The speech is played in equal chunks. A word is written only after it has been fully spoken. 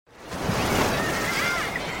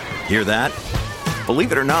Hear that?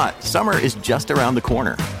 Believe it or not, summer is just around the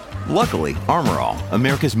corner. Luckily, Armor All,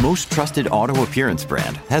 America's most trusted auto appearance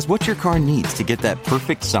brand, has what your car needs to get that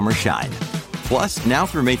perfect summer shine. Plus, now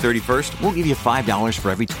through May 31st, we'll give you $5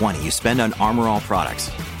 for every $20 you spend on Armor All products.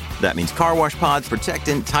 That means car wash pods,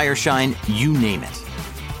 protectant, tire shine, you name it.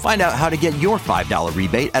 Find out how to get your $5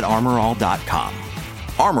 rebate at armorall.com.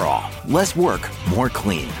 Armor All, less work, more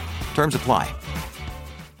clean. Terms apply.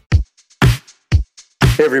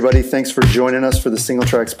 Hey everybody, thanks for joining us for the Single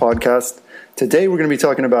Tracks podcast. Today we're going to be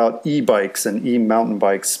talking about e-bikes and e-mountain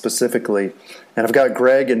bikes specifically. And I've got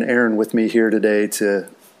Greg and Aaron with me here today to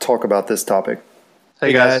talk about this topic.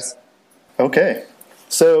 Hey guys. Okay,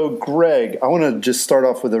 so Greg, I want to just start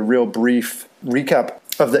off with a real brief recap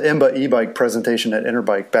of the IMBA e-bike presentation at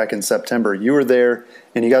Interbike back in September. You were there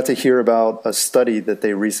and you got to hear about a study that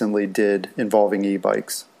they recently did involving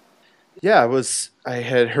e-bikes. Yeah, I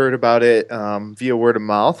had heard about it via word of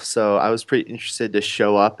mouth, so I was pretty interested to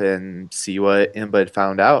show up and see what IMBA had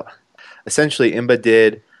found out. Essentially, IMBA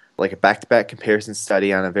did like a back-to-back comparison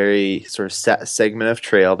study on a very sort of set segment of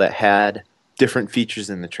trail that had different features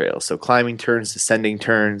in the trail. So climbing turns, descending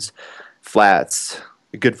turns, flats,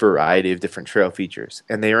 a good variety of different trail features.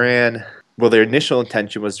 And they ran, their initial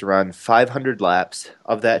intention was to run 500 laps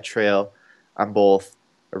of that trail on both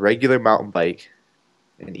a regular mountain bike,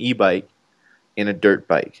 an e-bike, and a dirt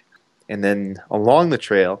bike. And then along the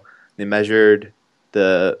trail, they measured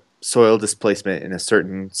the soil displacement in a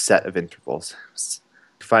certain set of intervals.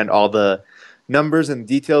 You find all the numbers and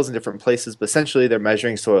details in different places, but essentially they're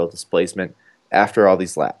measuring soil displacement after all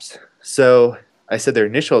these laps. So I said their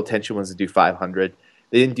initial intention was to do 500.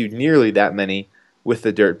 They didn't do nearly that many with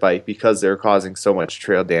the dirt bike because they were causing so much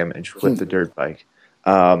trail damage with the dirt bike.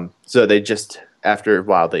 So they just, after a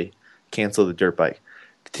while, they canceled the dirt bike.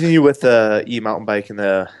 Continue with the e-mountain bike and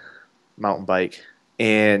the mountain bike.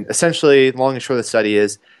 And essentially, long and short of the study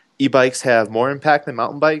is e-bikes have more impact than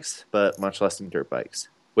mountain bikes, but much less than dirt bikes,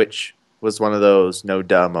 which was one of those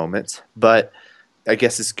no-duh moments. But I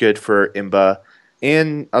guess it's good for IMBA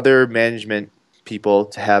and other management people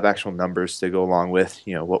to have actual numbers to go along with,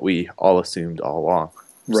 what we all assumed all along.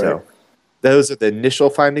 Right. So those are the initial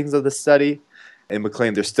findings of the study. And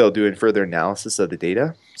McLean, they're still doing further analysis of the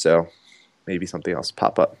data. So maybe something else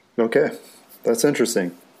pop up. Okay, that's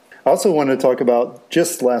interesting. I also wanted to talk about,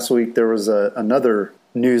 just last week, there was another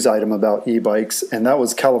news item about e-bikes, and that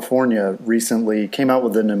was California recently came out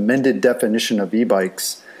with an amended definition of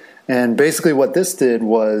e-bikes. And basically what this did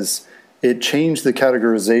was it changed the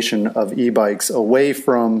categorization of e-bikes away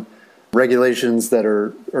from regulations that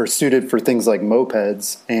are suited for things like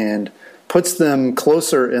mopeds and puts them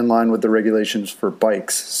closer in line with the regulations for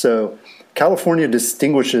bikes. So California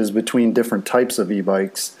distinguishes between different types of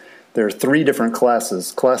e-bikes. There are 3 different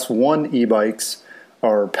classes. Class 1 e-bikes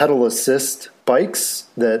are pedal assist bikes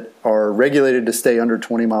that are regulated to stay under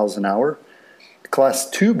 20 miles an hour. Class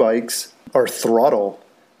 2 bikes are throttle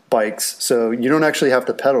bikes, so you don't actually have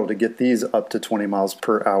to pedal to get these up to 20 miles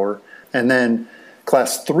per hour. And then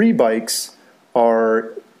Class 3 bikes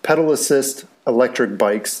are pedal assist electric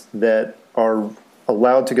bikes that are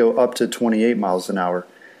allowed to go up to 28 miles an hour.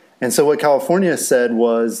 And so what California said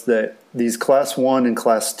was that these Class 1 and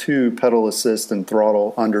Class 2 pedal assist and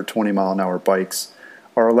throttle under 20 mile an hour bikes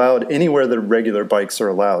are allowed anywhere that regular bikes are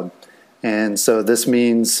allowed. And so this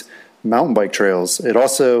means mountain bike trails. It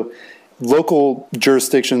also, local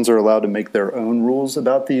jurisdictions are allowed to make their own rules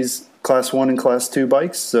about these Class 1 and Class 2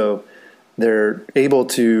 bikes. So they're able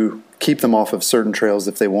to keep them off of certain trails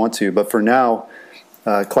if they want to. But for now,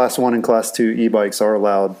 Class 1 and Class 2 e-bikes are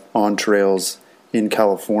allowed on trails in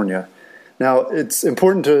California. Now, it's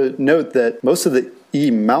important to note that most of the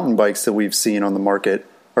e-mountain bikes that we've seen on the market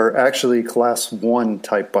are actually Class 1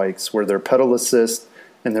 type bikes where they're pedal assist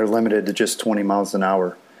and they're limited to just 20 miles an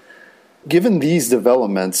hour. Given these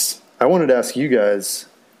developments, I wanted to ask you guys,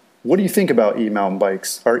 what do you think about e-mountain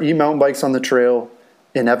bikes? Are e-mountain bikes on the trail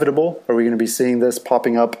inevitable? Are we going to be seeing this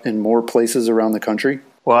popping up in more places around the country?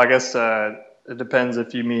 Well, I guess it depends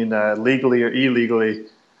if you mean legally or illegally.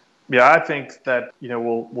 Yeah, I think that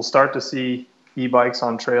we'll start to see e-bikes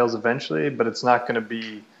on trails eventually, but it's not going to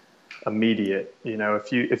be immediate.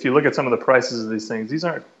 If you look at some of the prices of these things, these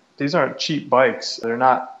aren't cheap bikes. They're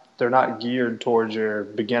not geared towards your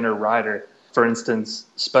beginner rider. For instance,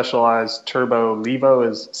 Specialized Turbo Levo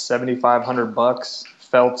is $7,500.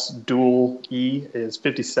 Phelps Dual E is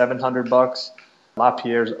 $5,700.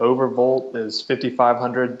 LaPierre's Overvolt is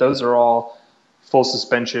 $5,500. Those are all full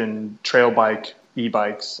suspension trail bike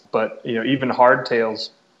e-bikes, but even hardtails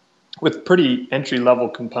with pretty entry-level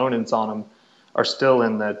components on them are still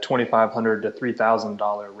in the $2,500 to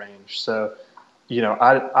 $3,000 range. So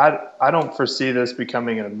I don't foresee this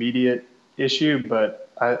becoming an immediate issue, but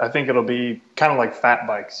I think it'll be kind of like fat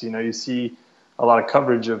bikes. You see a lot of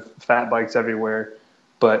coverage of fat bikes everywhere,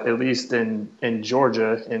 but at least in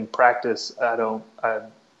Georgia in practice, I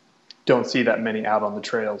don't see that many out on the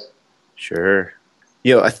trails. Sure.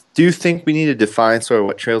 I do think we need to define sort of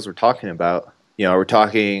what trails we're talking about. Are we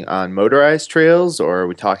talking on motorized trails, or are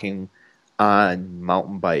we talking on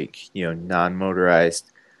mountain bike, non-motorized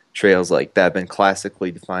trails like that have been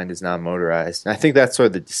classically defined as non-motorized? And I think that's sort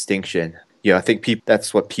of the distinction. I think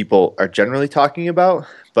that's what people are generally talking about,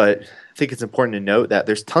 but I think it's important to note that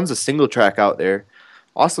there's tons of single track out there,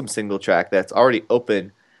 awesome single track that's already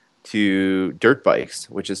open to dirt bikes,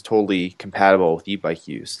 which is totally compatible with e-bike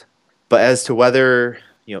use. But as to whether,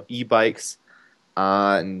 e-bikes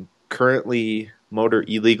on currently motor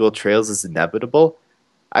illegal trails is inevitable,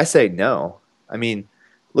 I say no. I mean,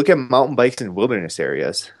 look at mountain bikes in wilderness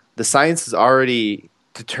areas. The science has already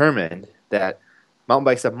determined that mountain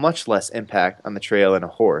bikes have much less impact on the trail than a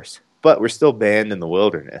horse, but we're still banned in the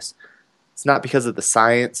wilderness. It's not because of the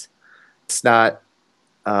science. It's not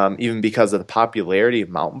even because of the popularity of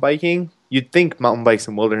mountain biking. You'd think mountain bikes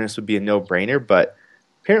in wilderness would be a no-brainer, but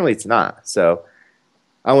apparently it's not. So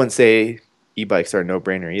I wouldn't say e-bikes are a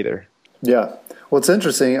no-brainer either. Yeah. Well, it's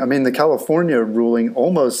interesting. I mean, the California ruling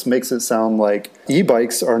almost makes it sound like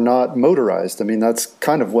e-bikes are not motorized. I mean, that's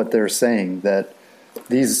kind of what they're saying, that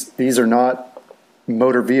these are not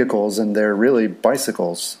motor vehicles and they're really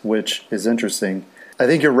bicycles, which is interesting. I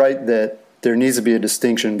think you're right that there needs to be a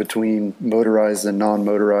distinction between motorized and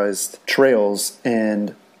non-motorized trails.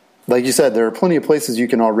 And like you said, there are plenty of places you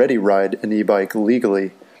can already ride an e-bike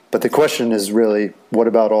legally. But the question is really, what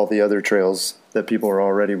about all the other trails that people are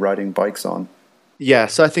already riding bikes on? Yeah,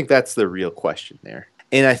 so I think that's the real question there.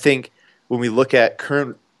 And I think when we look at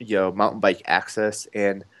current, mountain bike access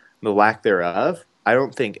and the lack thereof, I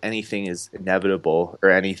don't think anything is inevitable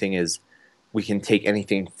or we can take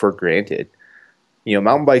anything for granted.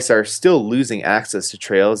 Mountain bikes are still losing access to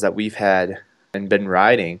trails that we've had and been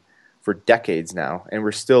riding for decades now, and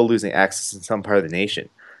we're still losing access in some part of the nation.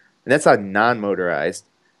 And that's on non-motorized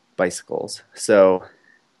bicycles. So,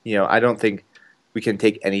 I don't think we can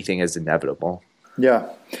take anything as inevitable. Yeah.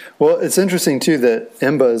 Well, it's interesting, too, that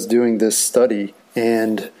IMBA is doing this study,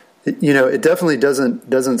 and it definitely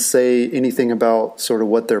doesn't say anything about sort of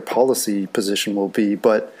what their policy position will be,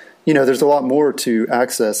 but there's a lot more to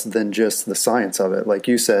access than just the science of it. Like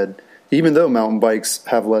you said, even though mountain bikes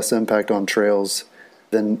have less impact on trails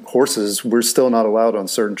than horses, we're still not allowed on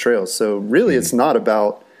certain trails. So really it's not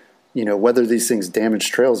about, whether these things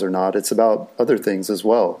damage trails or not. It's about other things as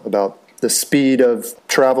well, about the speed of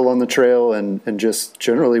travel on the trail and just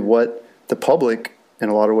generally what the public in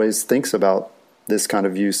a lot of ways thinks about this kind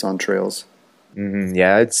of use on trails. Mm-hmm.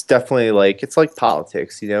 Yeah, it's definitely it's like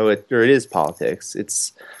politics, it is politics.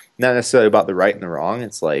 It's not necessarily about the right and the wrong.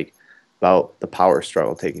 It's about the power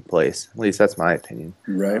struggle taking place. At least that's my opinion.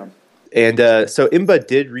 Right. And so IMBA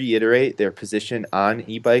did reiterate their position on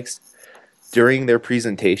e-bikes during their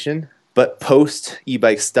presentation, but post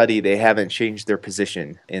e-bike study, they haven't changed their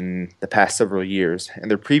position in the past several years.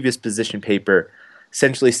 And their previous position paper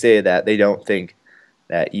essentially stated that they don't think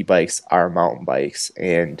that e-bikes are mountain bikes,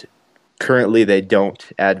 and currently they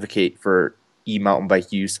don't advocate for e-mountain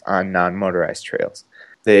bike use on non-motorized trails.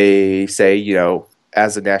 They say,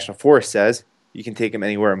 as the National Forest says, you can take them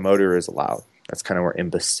anywhere a motor is allowed. That's kind of where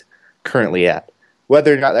IMBA's currently at.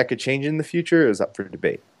 Whether or not that could change in the future is up for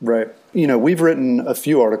debate. Right. We've written a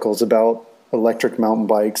few articles about electric mountain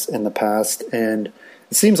bikes in the past, and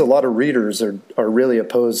it seems a lot of readers are really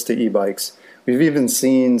opposed to e-bikes. We've even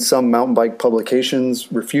seen some mountain bike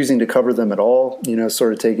publications refusing to cover them at all,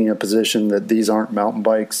 sort of taking a position that these aren't mountain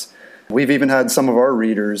bikes. We've even had some of our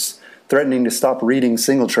readers threatening to stop reading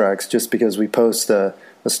single tracks just because we post a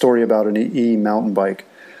story about an e-mountain bike.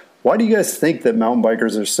 Why do you guys think that mountain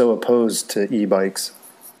bikers are so opposed to e-bikes?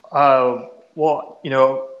 Well,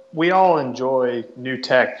 we all enjoy new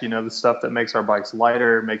tech, the stuff that makes our bikes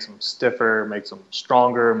lighter, makes them stiffer, makes them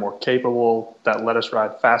stronger, more capable, that let us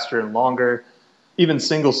ride faster and longer. Even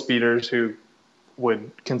single speeders who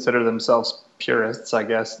would consider themselves purists, I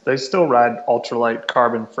guess, they still ride ultralight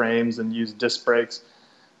carbon frames and use disc brakes.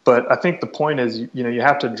 But I think the point is, you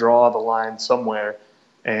have to draw the line somewhere.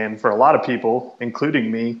 And for a lot of people,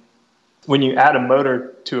 including me, when you add a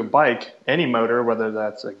motor to a bike, any motor, whether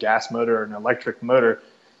that's a gas motor or an electric motor,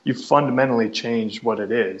 you fundamentally change what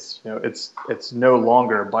it is. It's no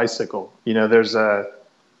longer a bicycle. There's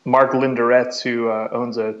Mark Linderetz who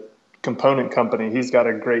owns a component company. He's got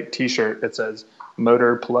a great T-shirt that says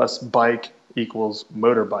 "Motor plus bike equals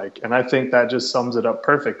motorbike," and I think that just sums it up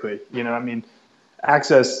perfectly.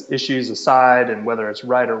 access issues aside and whether it's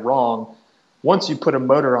right or wrong, once you put a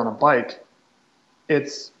motor on a bike,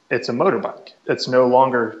 it's a motorbike. It's no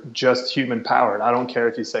longer just human powered. I don't care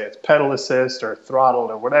if you say it's pedal assist or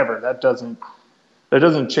throttled or whatever. That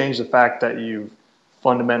doesn't change the fact that you've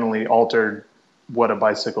fundamentally altered what a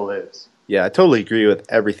bicycle is. Yeah, I totally agree with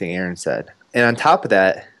everything Aaron said. And on top of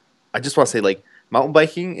that, I just want to say, like, mountain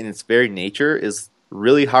biking in its very nature is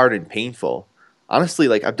really hard and painful. Honestly,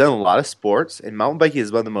 like, I've done a lot of sports, and mountain biking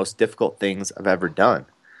is one of the most difficult things I've ever done.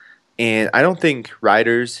 And I don't think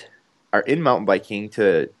riders are in mountain biking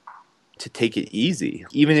to take it easy.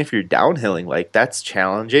 Even if you're downhilling, like, that's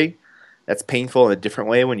challenging. That's painful in a different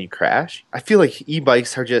way when you crash. I feel like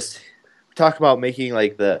e-bikes are just, talk about making,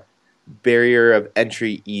 like, the barrier of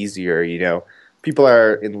entry easier, you know. People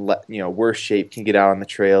are in worse shape can get out on the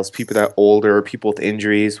trails. People that are older, people with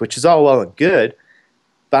injuries, which is all well and good.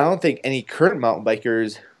 But I don't think any current mountain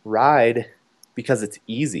bikers ride because it's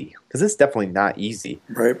easy, because it's definitely not easy.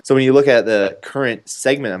 Right. So when you look at the current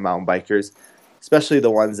segment of mountain bikers, especially the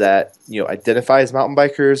ones that identify as mountain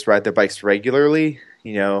bikers, ride their bikes regularly,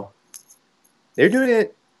 they're doing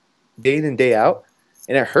it day in and day out,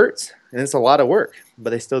 and it hurts, and it's a lot of work, but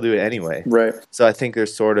they still do it anyway. Right. So I think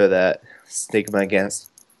there's sort of that stigma against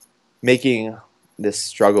making this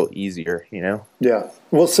struggle easier, Yeah.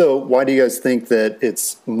 Well, so why do you guys think that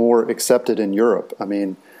it's more accepted in Europe? I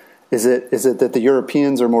mean, is it that the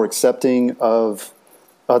Europeans are more accepting of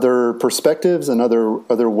other perspectives and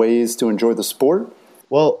other ways to enjoy the sport?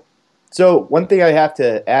 Well, so one thing I have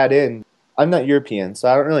to add in, I'm not European, so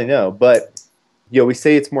I don't really know, but we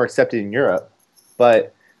say it's more accepted in Europe,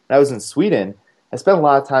 but when I was in Sweden, I spent a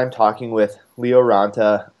lot of time talking with Leo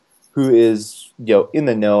Ranta, who is in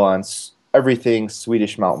the know on everything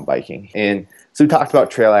Swedish mountain biking. And so we talked about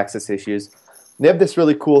trail access issues. They have this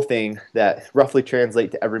really cool thing that roughly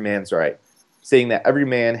translates to every man's right, saying that every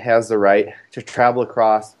man has the right to travel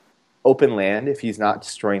across open land if he's not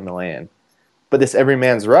destroying the land. But this every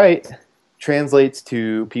man's right translates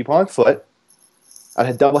to people on foot. I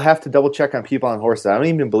have to double check on people on horses. I don't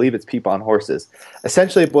even believe it's people on horses.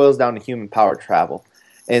 Essentially, it boils down to human powered travel.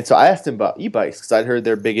 And so I asked him about e-bikes because I'd heard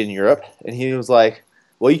they're big in Europe. And he was like,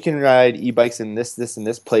 well, you can ride e-bikes in this, and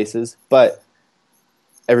this places, but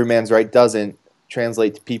every man's right doesn't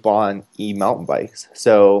translate to people on e-mountain bikes.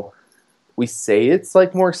 So we say it's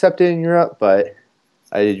like more accepted in Europe, but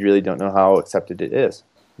I really don't know how accepted it is.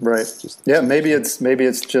 Right. Maybe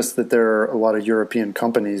it's just that there are a lot of European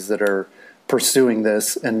companies that are pursuing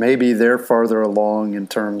this, and maybe they're farther along in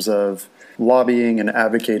terms of lobbying and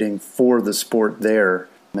advocating for the sport there,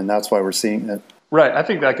 and that's why we're seeing it. Right. I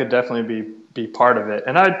think that could definitely be part of it.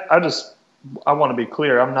 And I want to be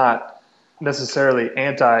clear. I'm not necessarily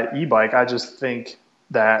anti e-bike. I just think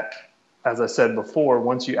that, as I said before,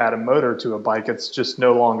 once you add a motor to a bike, it's just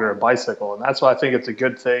no longer a bicycle. And that's why I think it's a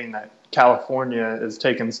good thing that California is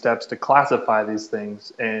taking steps to classify these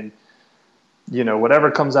things. And,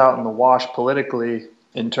 whatever comes out in the wash politically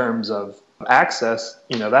in terms of access,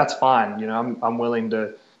 that's fine. I'm willing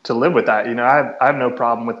to live with that. I have no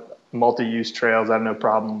problem with multi-use trails. I have no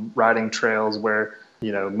problem riding trails where,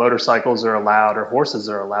 motorcycles are allowed or horses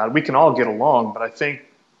are allowed. We can all get along, but I think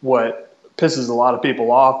what pisses a lot of people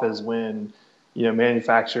off is when,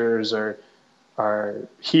 manufacturers are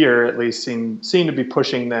here at least seem to be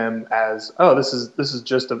pushing them as, oh, this is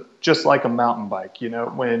just like a mountain bike,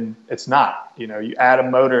 when it's not. You add a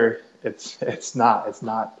motor, it's not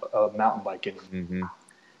a mountain bike anymore.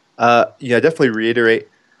 Mm-hmm. Definitely reiterate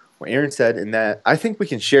what Aaron said in that I think we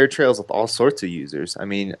can share trails with all sorts of users. I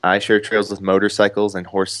mean, I share trails with motorcycles and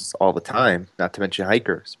horses all the time, not to mention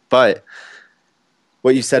hikers. But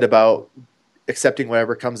what you said about accepting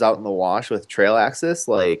whatever comes out in the wash with trail access,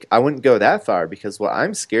 like, I wouldn't go that far, because what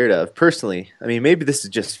I'm scared of personally, I mean, maybe this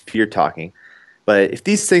is just fear talking, but if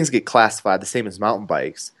these things get classified the same as mountain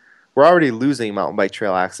bikes, we're already losing mountain bike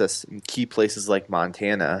trail access in key places like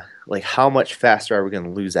Montana. Like, how much faster are we going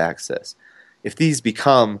to lose access? If these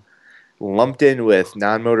become lumped in with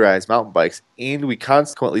non-motorized mountain bikes and we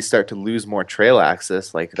consequently start to lose more trail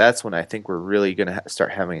access, like, that's when I think we're really going to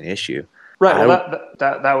start having an issue. Right. Well,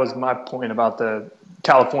 that was my point about the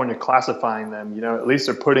California classifying them. At least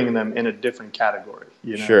they're putting them in a different category.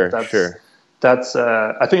 Sure. That's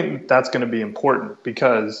I think that's going to be important,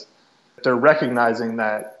 because they're recognizing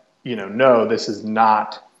that, no, this is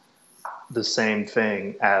not the same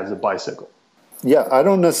thing as a bicycle. Yeah, I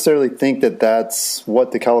don't necessarily think that that's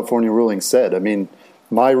what the California ruling said. I mean,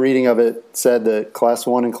 my reading of it said that Class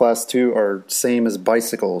 1 and Class 2 are same as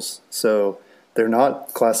bicycles, so they're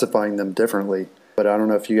not classifying them differently. But I don't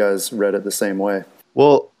know if you guys read it the same way.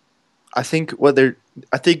 Well, I think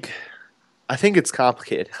I think it's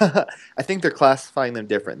complicated. I think they're classifying them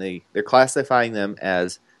differently. They're classifying them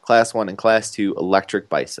as Class 1 and Class 2 electric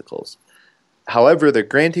bicycles. However, they're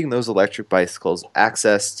granting those electric bicycles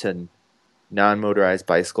access to non-motorized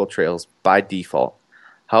bicycle trails by default.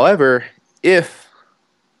 However, if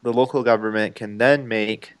the local government can then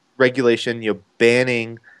make regulation,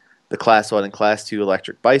 banning the Class 1 and Class 2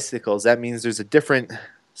 electric bicycles, that means there's a different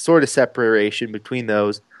sort of separation between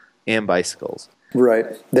those and bicycles. Right.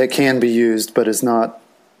 That can be used, but is not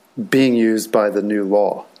being used by the new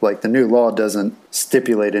law. Like the new law doesn't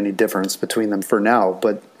stipulate any difference between them for now,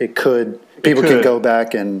 but it could. People can go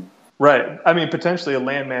back and... Right. I mean, potentially a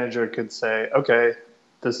land manager could say, okay,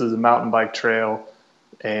 this is a mountain bike trail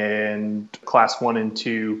and Class 1 and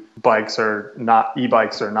 2 bikes are not,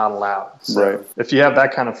 e-bikes are not allowed. So right. If you have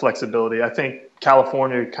that kind of flexibility, I think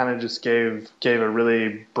California kind of just gave a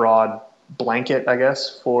really broad blanket, I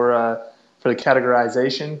guess, for the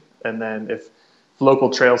categorization. And then if local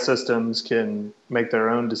trail systems can make their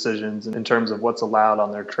own decisions in terms of what's allowed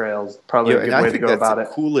on their trails, probably a good way to go about it.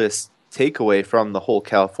 The coolest takeaway from the whole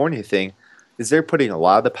California thing is they're putting a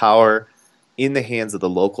lot of the power in the hands of the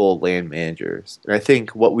local land managers. And I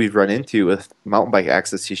think what we've run into with mountain bike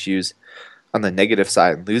access issues on the negative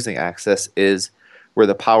side and losing access is where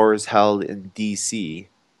the power is held in DC,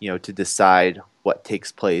 to decide what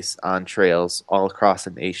takes place on trails all across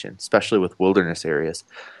the nation, especially with wilderness areas.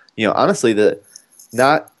 Honestly, the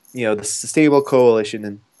Sustainable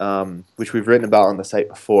Coalition, which we've written about on the site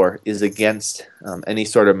before, is against any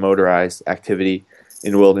sort of motorized activity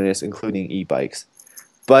in wilderness, including e-bikes.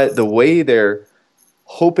 But the way they're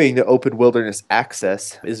hoping to open wilderness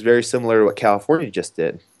access is very similar to what California just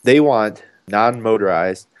did. They want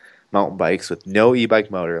non-motorized mountain bikes with no e-bike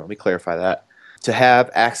motor, let me clarify that, to have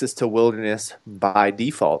access to wilderness by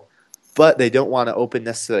default. But they don't want to open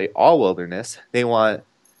necessarily all wilderness. They want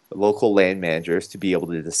local land managers to be able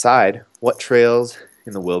to decide what trails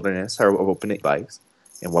in the wilderness are open to bikes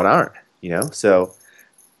and what aren't, So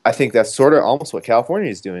I think that's sort of almost what California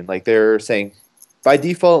is doing. Like they're saying, by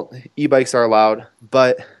default, e-bikes are allowed,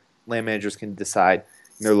 but land managers can decide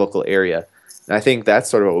in their local area. And I think that's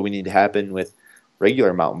sort of what we need to happen with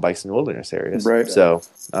regular mountain bikes in wilderness areas. Right. So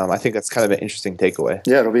I think that's kind of an interesting takeaway.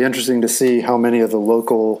 Yeah, it'll be interesting to see how many of the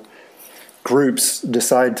local groups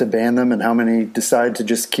decide to ban them and how many decide to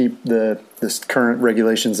just keep this current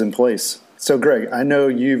regulations in place. So, Greg, I know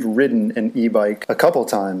you've ridden an e-bike a couple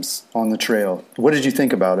times on the trail. What did you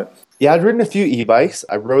think about it? Yeah, I'd ridden a few e-bikes.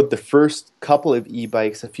 I rode the first couple of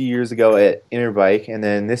e-bikes a few years ago at Interbike, and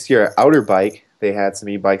then this year at Outer Bike, they had some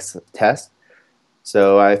e-bikes to test.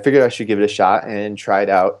 So I figured I should give it a shot and try it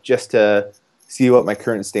out just to see what my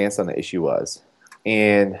current stance on the issue was.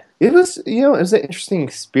 And it was, it was an interesting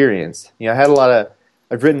experience.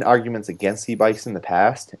 I've written arguments against e-bikes in the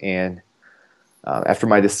past, and after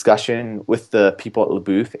my discussion with the people at the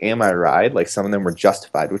booth and my ride, some of them were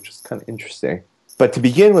justified, which was kind of interesting. But to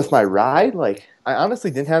begin with my ride, I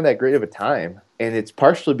honestly didn't have that great of a time, and it's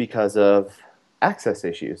partially because of access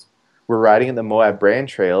issues. We're riding in the Moab brand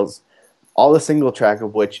trails, all the single track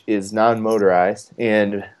of which is non-motorized,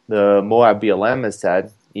 and the Moab BLM has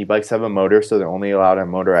said e-bikes have a motor, so they're only allowed on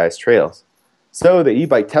motorized trails. So the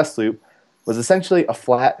e-bike test loop was essentially a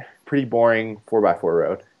flat, pretty boring 4x4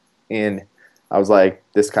 road. And I was like,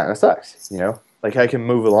 this kind of sucks, I can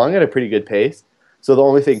move along at a pretty good pace. So the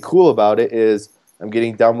only thing cool about it is I'm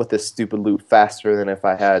getting done with this stupid loop faster than if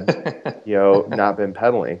I had, not been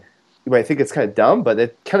pedaling. You might think it's kind of dumb, but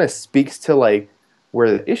it kind of speaks to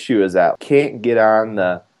where the issue is at. Can't get on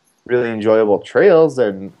the really enjoyable trails,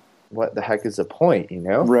 and what the heck is the point,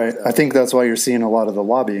 Right. I think that's why you're seeing a lot of the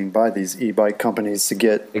lobbying by these e-bike companies to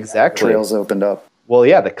get trails opened up. Well,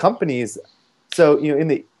 yeah, the companies. So, in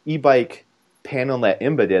the e-bike panel that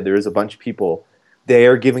IMBA did, there was a bunch of people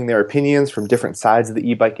there giving their opinions from different sides of the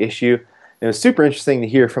e-bike issue. And it was super interesting to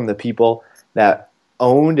hear from the people that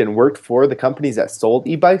owned and worked for the companies that sold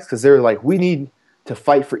e-bikes, because they were like, we need to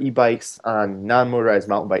fight for e-bikes on non-motorized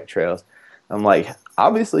mountain bike trails. I'm like,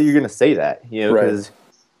 obviously you're going to say that, because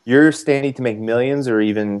you're standing to make millions or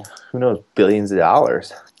even, who knows, billions of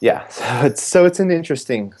dollars. Yeah, so it's an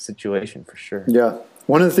interesting situation for sure. Yeah.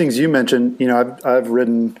 One of the things you mentioned, I've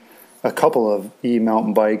ridden a couple of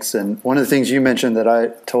e-mountain bikes, and one of the things you mentioned that I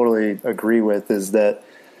totally agree with is that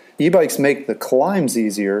e-bikes make the climbs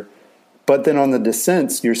easier, but then on the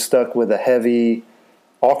descents, you're stuck with a heavy,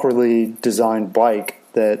 awkwardly designed bike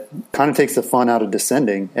that kind of takes the fun out of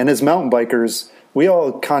descending. And as mountain bikers, we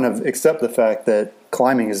all kind of accept the fact that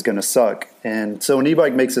climbing is going to suck. And so an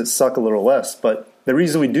e-bike makes it suck a little less. But the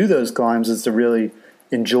reason we do those climbs is to really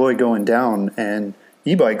enjoy going down. And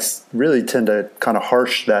e-bikes really tend to kind of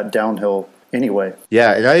harsh that downhill anyway.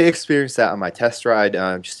 Yeah, and I experienced that on my test ride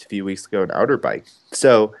just a few weeks ago, an outer bike.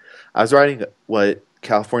 So I was riding what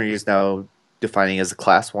California is now defining as a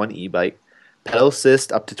Class 1 e-bike, pedal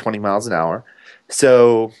assist up to 20 miles an hour.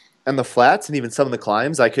 So on the flats and even some of the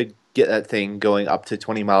climbs, I could get that thing going up to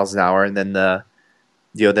 20 miles an hour, and then the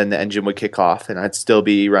engine would kick off, and I'd still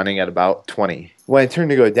be running at about 20. When I turned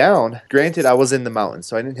to go down, granted, I was in the mountains,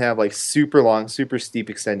 so I didn't have like super long, super steep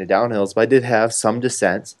extended downhills, but I did have some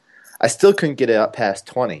descents. I still couldn't get it up past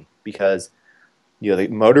 20 because the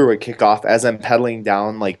motor would kick off as I'm pedaling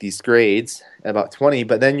down like these grades at about 20,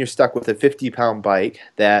 but then you're stuck with a 50-pound bike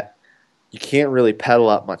that you can't really pedal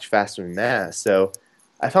up much faster than that. So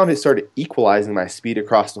I found it started equalizing my speed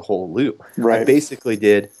across the whole loop. Right. I basically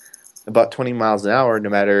did about 20 miles an hour no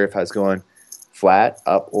matter if I was going flat,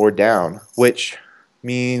 up, or down, which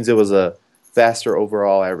means it was a faster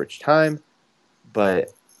overall average time. But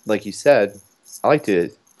like you said, I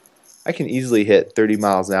can easily hit 30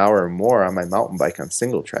 miles an hour or more on my mountain bike on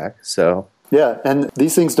single track. So yeah, and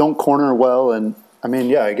these things don't corner well. And I mean,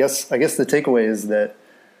 yeah, I guess the takeaway is that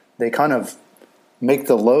they kind of make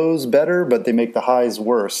the lows better, but they make the highs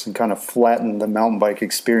worse and kind of flatten the mountain bike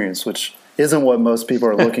experience, which isn't what most people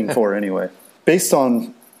are looking for anyway. Based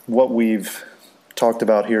on what we've talked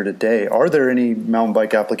about here today, are there any mountain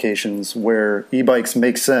bike applications where e-bikes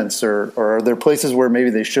make sense, or are there places where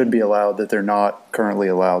maybe they should be allowed that they're not currently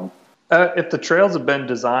allowed? If the trails have been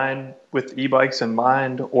designed with e-bikes in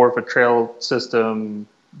mind, or if a trail system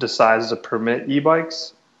decides to permit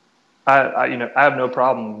e-bikes, I have no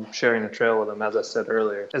problem sharing the trail with them, as I said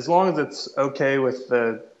earlier. As long as it's okay with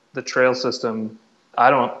the trail system, I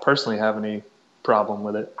don't personally have any problem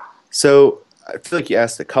with it. So I feel like you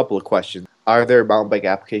asked a couple of questions. Are there mountain bike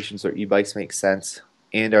applications where e-bikes make sense?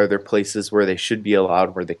 And are there places where they should be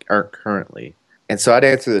allowed where they aren't currently? And so I'd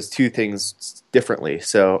answer those two things differently.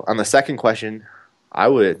 So on the second question,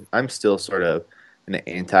 I'm still sort of an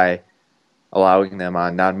anti-allowing them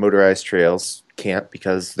on non-motorized trails camp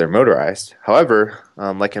because they're motorized. However,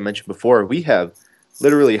 like I mentioned before, we have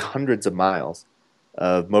literally hundreds of miles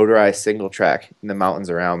of motorized single track in the mountains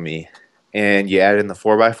around me. And you add in the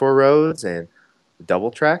 4x4 roads and the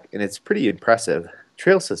double track, and it's pretty impressive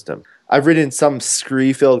trail system. I've ridden some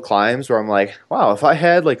scree-filled climbs where I'm like, wow, if I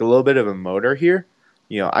had like a little bit of a motor here,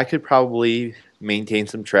 I could probably maintain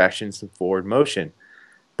some traction, some forward motion.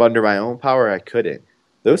 But under my own power, I couldn't.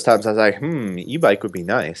 Those times I was like, e-bike would be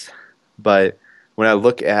nice. But when I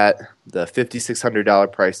look at the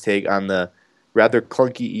 $5,600 price tag on the rather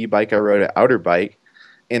clunky e-bike I rode at Outer Bike,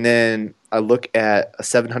 and then I look at a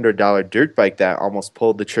 $700 dirt bike that I almost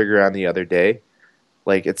pulled the trigger on the other day,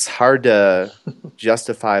 like it's hard to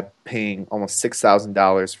justify paying almost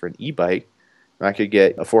 $6,000 for an e-bike when I could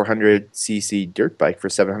get a 400cc dirt bike for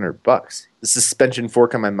 $700. The suspension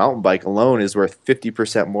fork on my mountain bike alone is worth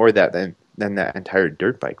 50% more than that entire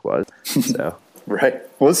dirt bike was. So Right.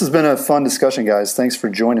 Well, this has been a fun discussion, guys. Thanks for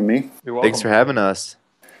joining me. You're welcome. Thanks for having us.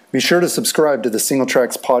 Be sure to subscribe to the Single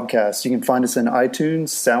Tracks podcast. You can find us in iTunes,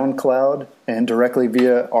 SoundCloud, and directly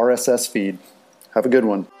via RSS feed. Have a good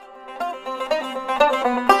one.